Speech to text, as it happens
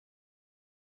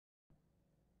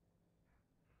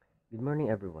Good morning,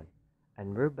 everyone,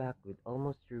 and we're back with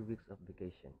almost 3 weeks of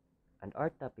vacation. And our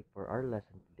topic for our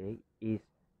lesson today is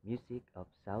music of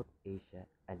South Asia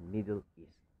and Middle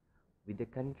East, with the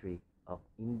country of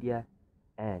India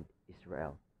and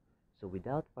Israel. So,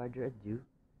 without further ado,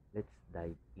 let's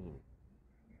dive in.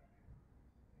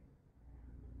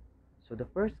 So,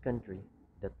 the first country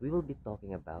that we will be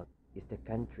talking about is the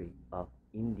country of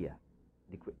India,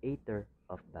 the creator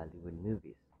of Bollywood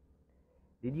movies.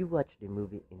 Did you watch the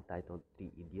movie entitled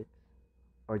Three Idiots?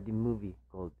 Or the movie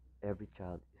called Every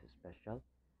Child is Special?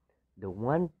 The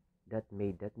one that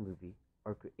made that movie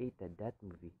or created that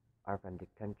movie are from the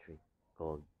country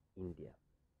called India.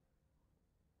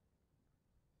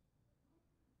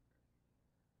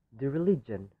 The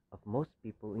religion of most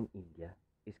people in India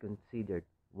is considered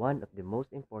one of the most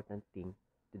important things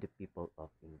to the people of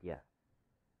India.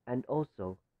 And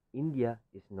also, India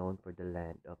is known for the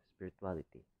land of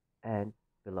spirituality and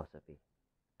philosophy.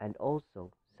 And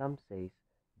also, some says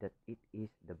that it is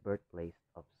the birthplace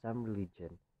of some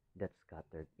religion that's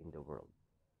scattered in the world.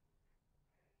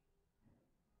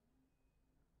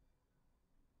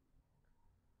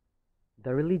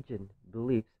 The religion,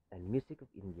 beliefs, and music of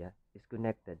India is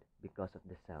connected because of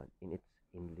the sound in its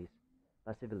English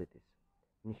possibilities.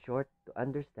 In short, to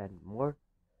understand more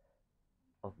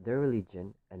of their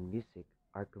religion and music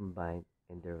are combined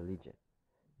in their religion,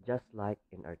 just like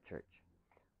in our church.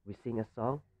 We sing a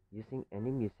song using any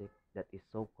music that is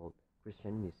so-called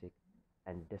Christian music,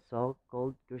 and the song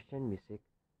called Christian music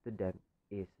to them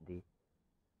is the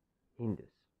Hindus.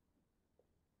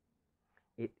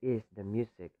 It is the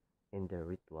music in their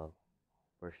ritual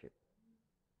worship.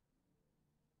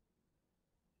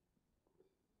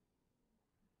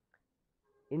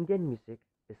 Indian music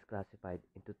is classified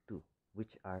into two,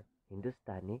 which are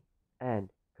Hindustani and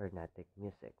Carnatic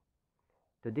music.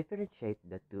 To differentiate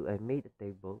the two, I made a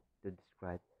table to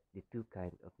describe the two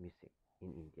kinds of music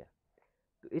in India.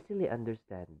 To easily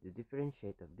understand the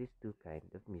differentiate of these two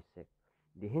kinds of music,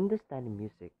 the Hindustani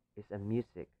music is a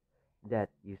music that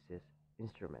uses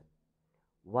instrument,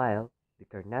 while the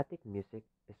Carnatic music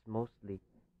is mostly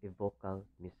a vocal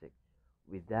music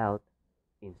without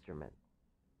instrument.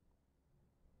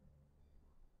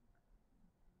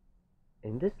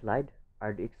 In this slide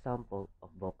are the example of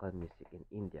vocal music in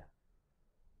India.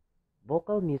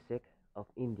 Vocal music of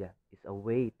India is a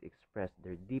way to express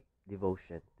their deep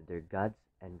devotion to their gods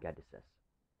and goddesses.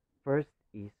 First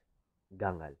is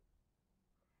Gangal.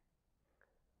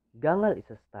 Gangal is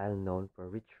a style known for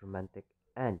rich romantic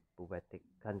and poetic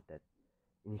content.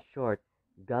 In short,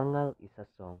 Gangal is a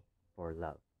song for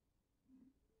love.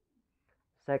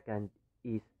 Second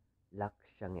is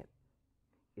Lakshanget.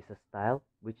 Is a style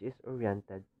which is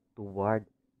oriented toward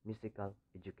musical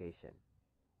education.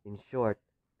 In short,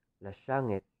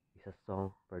 Lashanget is a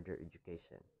song for their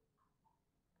education.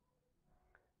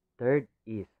 Third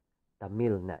is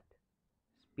Tamil Nad,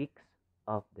 speaks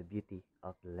of the beauty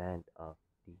of the land of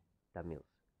the Tamils.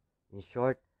 In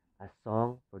short, a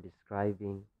song for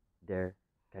describing their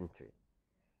country.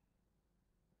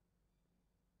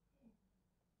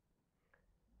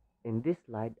 In this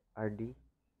slide are the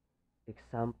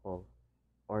example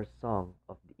or song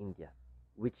of the India,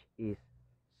 which is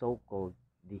so-called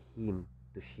the hymn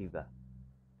to Shiva.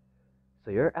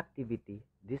 So your activity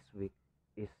this week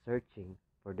is searching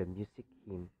for the music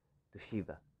hymn to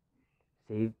Shiva.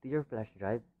 Save to your flash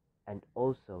drive and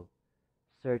also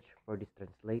search for this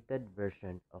translated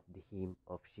version of the hymn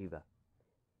of Shiva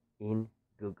in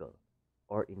Google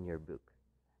or in your book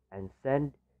and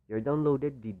send your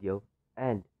downloaded video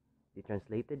and the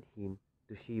translated hymn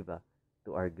to Shiva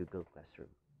to our Google Classroom.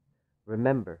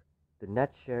 Remember to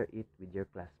not share it with your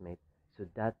classmates so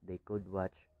that they could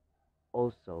watch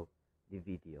also the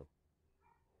video.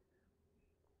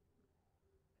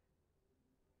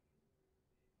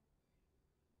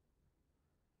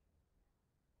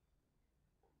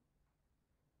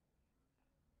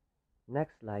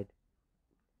 Next slide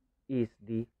is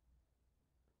the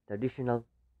traditional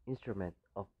instrument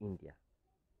of India.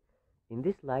 In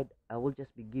this slide, I will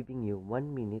just be giving you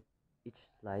 1 minute each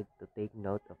slide to take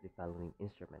note of the following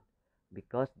instrument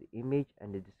because the image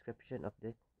and the description of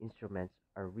the instruments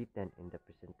are written in the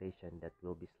presentation that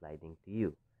will be sliding to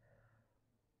you.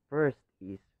 First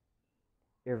is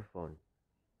earphone.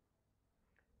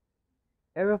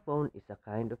 Aerophone is a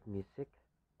kind of music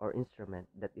or instrument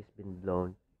that is been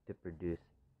blown to produce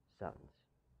sounds.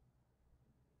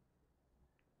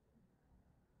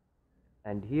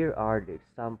 And here are the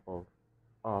examples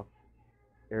of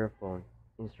aerophone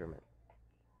instrument.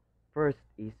 First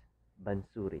is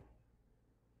bansuri.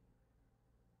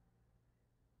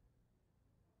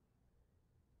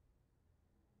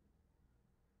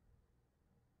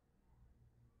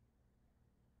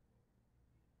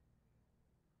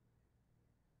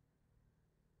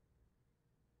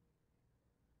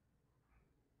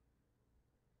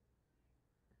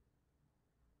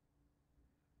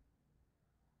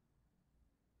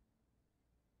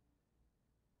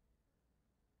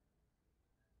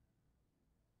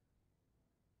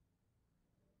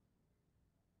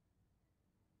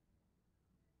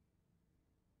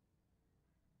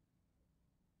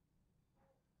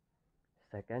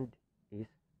 Second is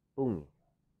pungi.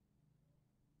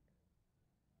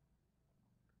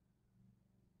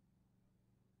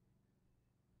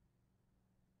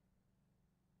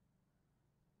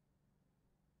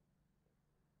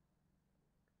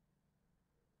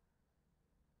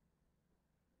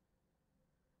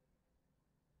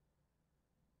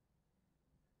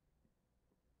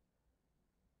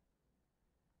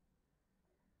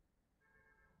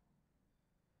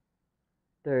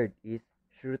 Third is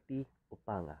shruti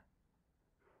upanga.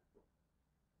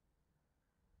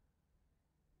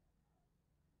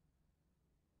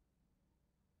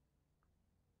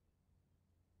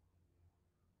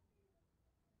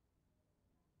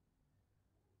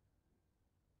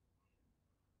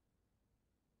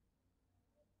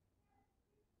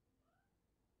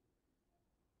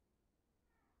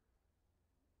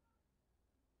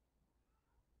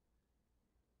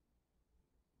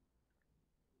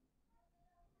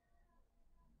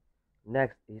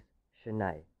 Next is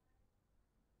shanai.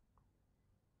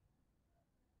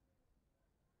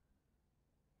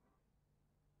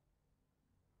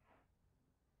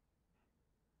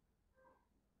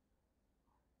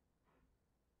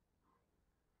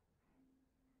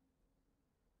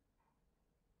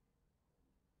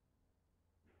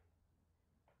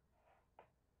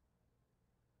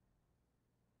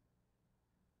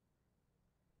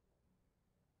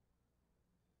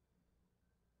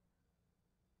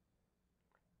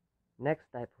 Next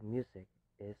type of music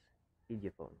is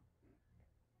idiophone.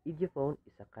 Idiophone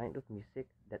is a kind of music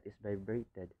that is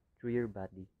vibrated through your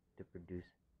body to produce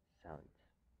sounds.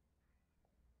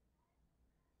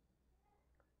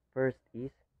 First is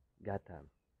gatham.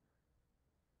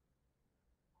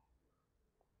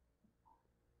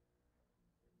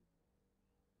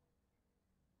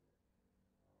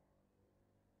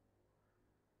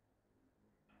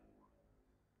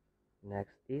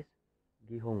 Next is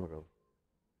gihongro.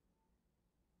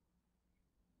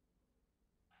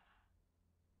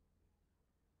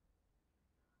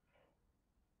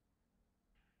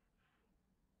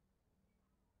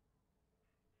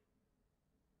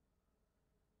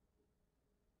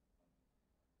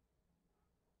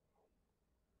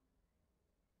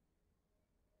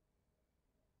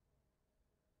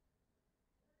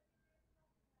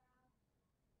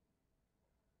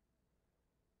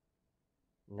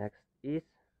 Next is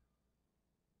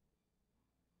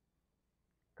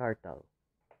kartal.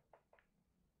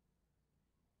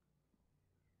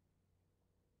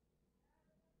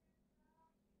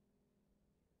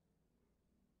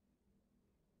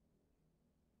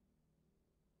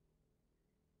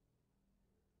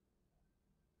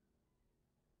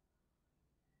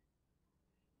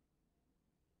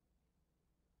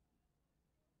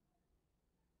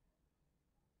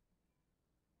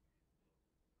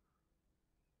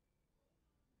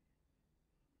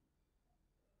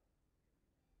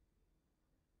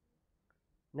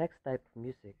 Next type of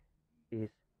music is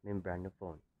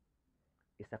membranophone.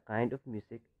 It's a kind of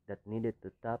music that needed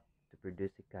to tap to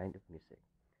produce a kind of music,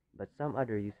 but some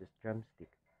other uses drumstick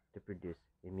to produce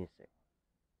a music.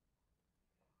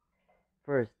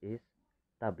 First is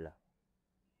tabla.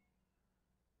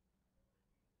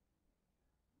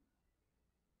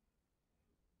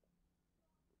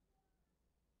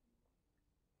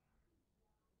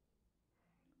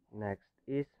 Next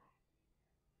is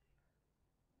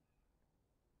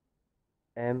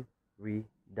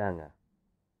mridanga.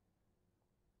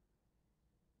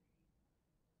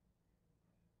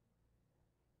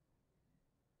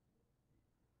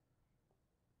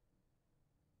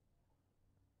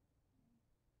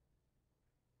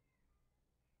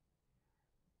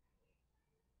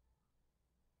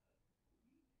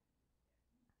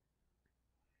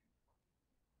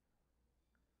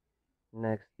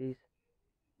 Next is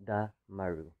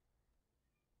damaru.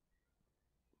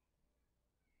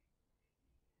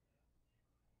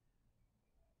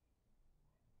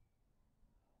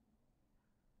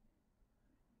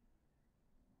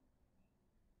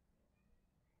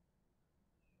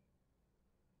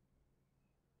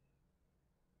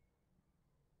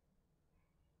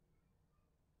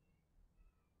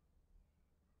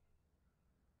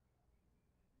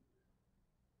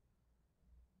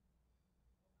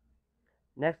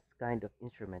 Next kind of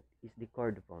instrument is the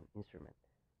chordophone instrument.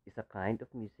 It's a kind of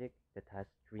music that has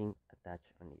string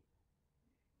attached on it.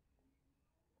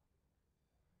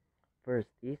 First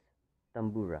is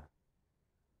tambura.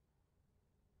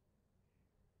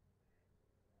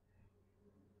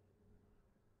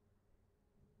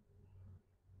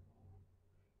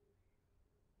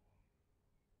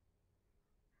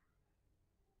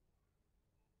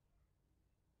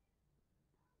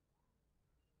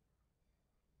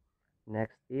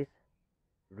 Next is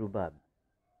rubab.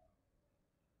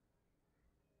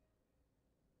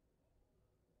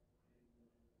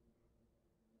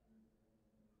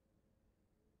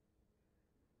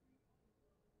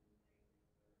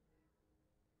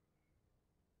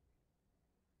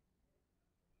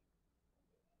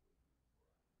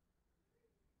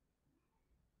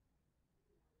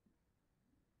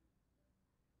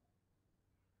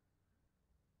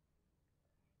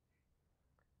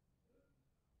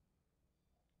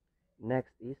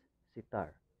 Next is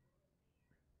sitar.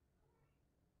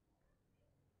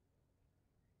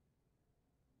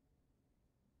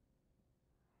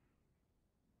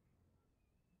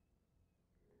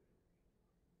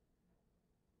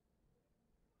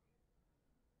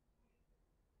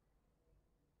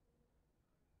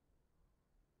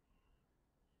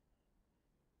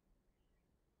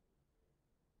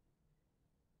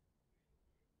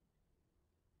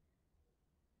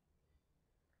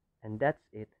 And that's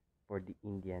it for the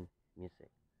Indian music.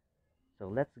 So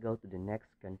let's go to the next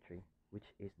country, which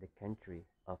is the country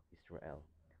of Israel,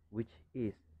 which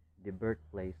is the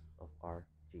birthplace of our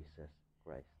Jesus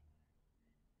Christ.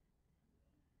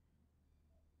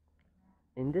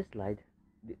 In this slide,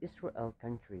 the Israel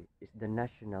country is the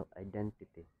national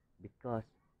identity because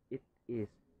it is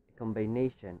a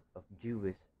combination of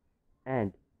Jewish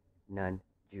and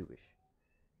non-Jewish.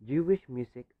 Jewish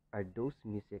music are those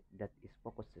music that is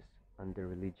focuses on the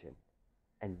religion,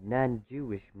 and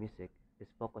non-Jewish music is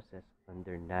focuses on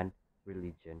their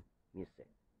non-religion music.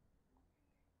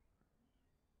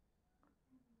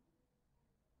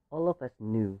 All of us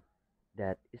knew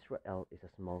that Israel is a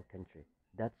small country.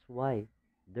 That's why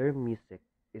their music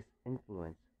is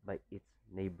influenced by its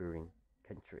neighboring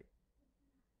country.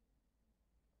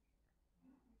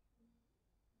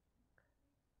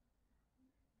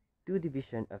 Two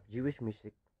division of Jewish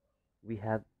music we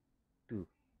have two,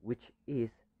 which is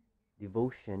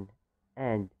devotion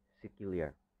and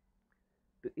secular.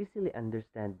 To easily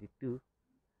understand the two,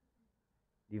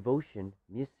 devotion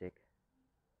music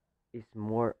is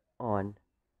more on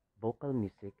vocal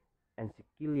music and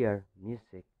secular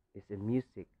music is a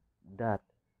music that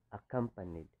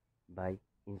accompanied by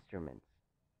instruments.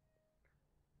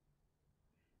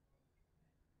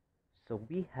 So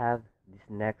we have this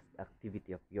next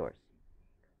activity of yours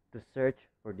to search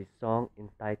for the song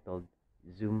entitled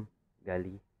Zoom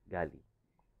Gali Gali.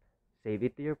 Save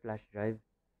it to your flash drive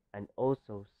and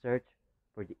also search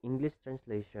for the English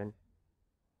translation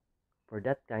for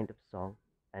that kind of song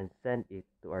and send it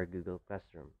to our Google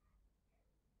Classroom.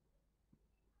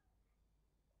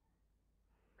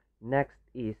 Next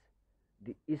is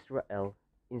the Israel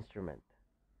instrument,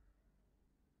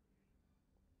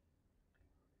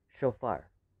 shofar.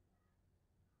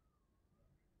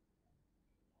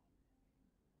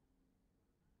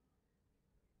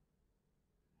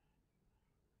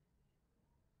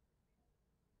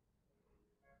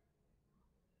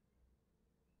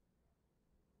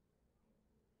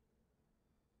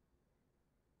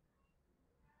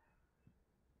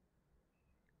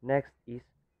 Next is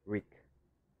Rick.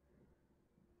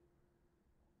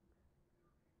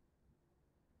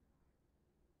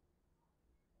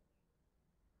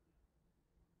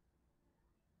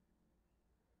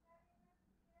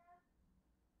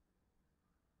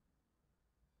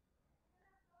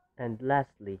 And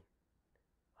lastly,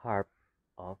 harp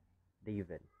of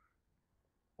David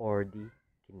or the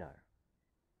kinar.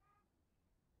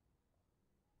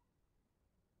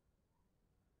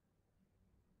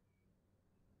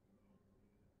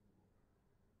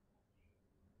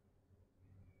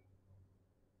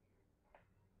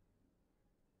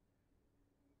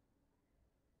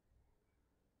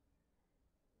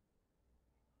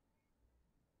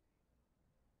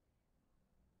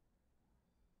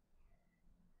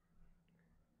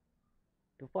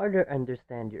 To further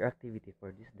understand your activity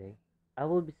for this day, I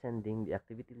will be sending the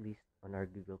activity list on our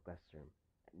Google Classroom.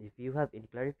 And if you have any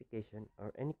clarification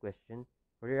or any question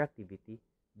for your activity,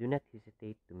 do not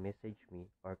hesitate to message me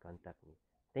or contact me.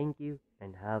 Thank you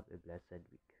and have a blessed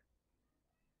week.